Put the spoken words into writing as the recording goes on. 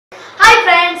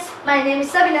My name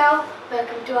is Sabina.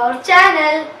 Welcome to our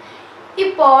channel.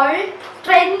 ഇപ്പോൾ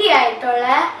trendy ആയിട്ടുള്ള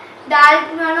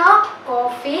Dalgona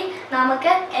coffee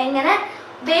നമുക്ക് എങ്ങനെ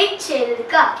ബേക്ക്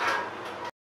ചെയ്തെടുക്കാം?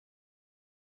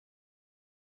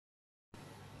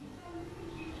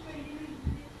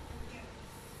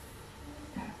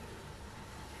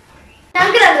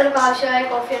 ഞങ്ങൾക്ക് രണ്ടുപേർക്കും ആവശ്യമായ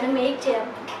കോഫിയാണ് മേക്ക് ചെയ്യാൻ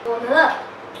പോകുന്നത്.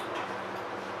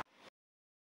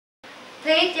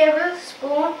 3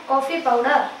 tablespoon coffee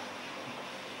powder.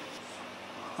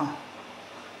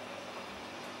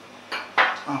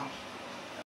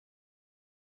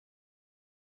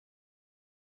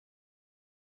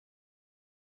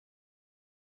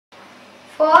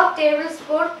 Four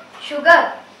tablespoon sugar.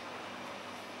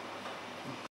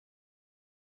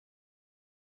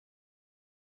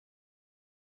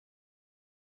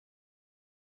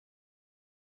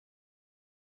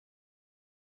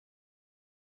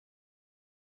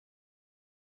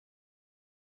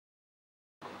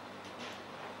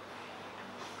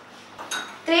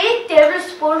 Three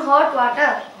tablespoon hot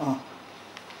water.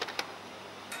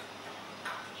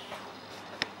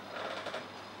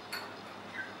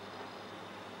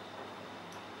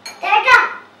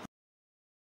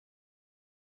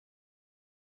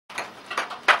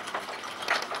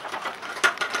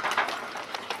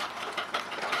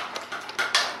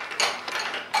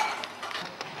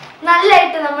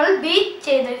 നല്ലതായിട്ട് നമ്മൾ ബീറ്റ്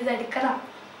ചെയ്തെടുക്കണം.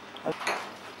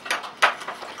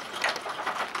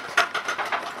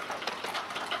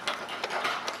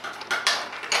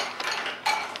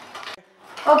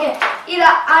 ഓക്കെ, ഇത്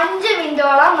 5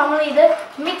 മിനിറ്റോളം നമ്മൾ ഇത്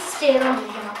മിക്സ്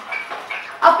ചെയ്തുകൊണ്ടിരിക്കണം.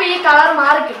 അപ്പൊ ഈ കളർ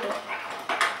മാറി കിട്ടും.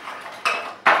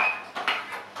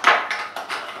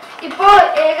 ഇപ്പോൾ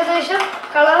ഏകദേശം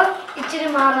കളർ ഇച്ചിരി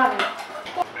മാറാറില്ല.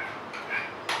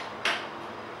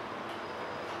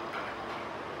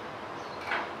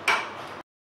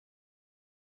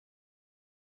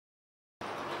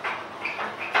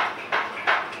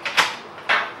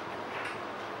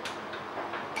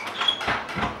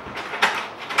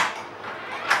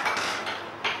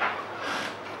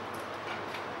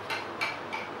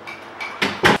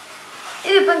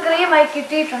 ഇതിപ്പം ക്രീമായി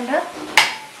കിട്ടിയിട്ടുണ്ട്.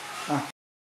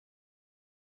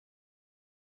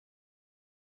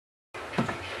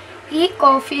 ഈ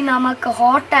കോഫി നമുക്ക്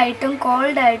ഹോട്ടായിട്ടും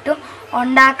കോൾഡായിട്ടും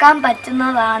ഉണ്ടാക്കാൻ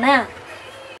പറ്റുന്നതാണ്.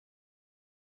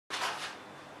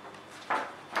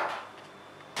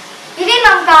 ഇനി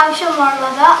നമുക്ക്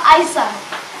ആവശ്യമുള്ളത് ഐസാണ്.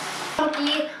 നമുക്ക്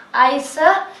ഈ ഐസ്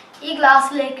ഈ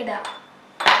ഗ്ലാസ്സിലേക്ക് ഇടാം.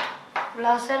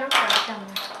 ഗ്ലാസ്സിൽ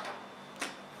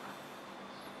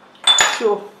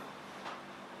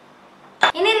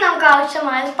ഇനി നമുക്ക്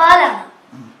ആവശ്യമായ പാലാണ്.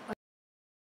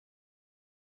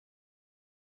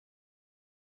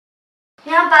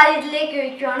 ഞാൻ പാൽ ഇതിലേക്ക്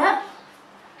ഒഴിക്കുകയാണ്.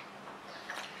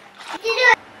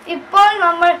 ഇപ്പോൾ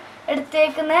നമ്മൾ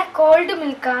എടുത്തേക്കുന്ന കോൾഡ്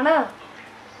മിൽക്കാണ്.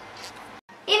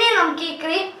 ഇനി നമുക്ക് ഈ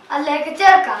ക്രീം അതിലേക്ക്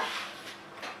ചേർക്കാം.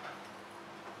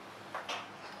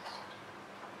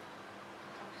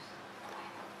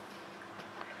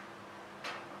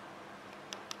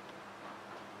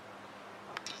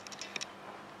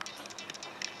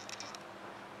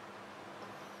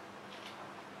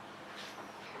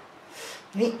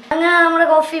 അങ്ങനെ നമ്മുടെ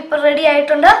കോഫി ഇപ്പൊ റെഡി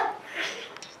ആയിട്ടുണ്ട്.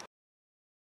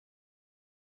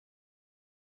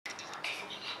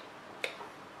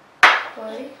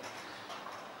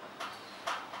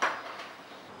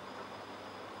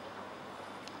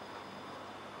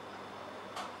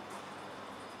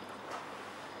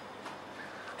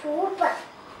 സൂപ്പർ.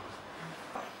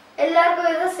 എല്ലാവർക്കും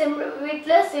ഇത്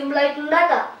വീട്ടില് സിമ്പിൾ ആയിട്ട്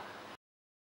ഉണ്ടാക്കാം.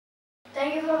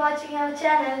 Thank you for watching our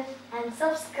channel and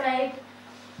subscribe.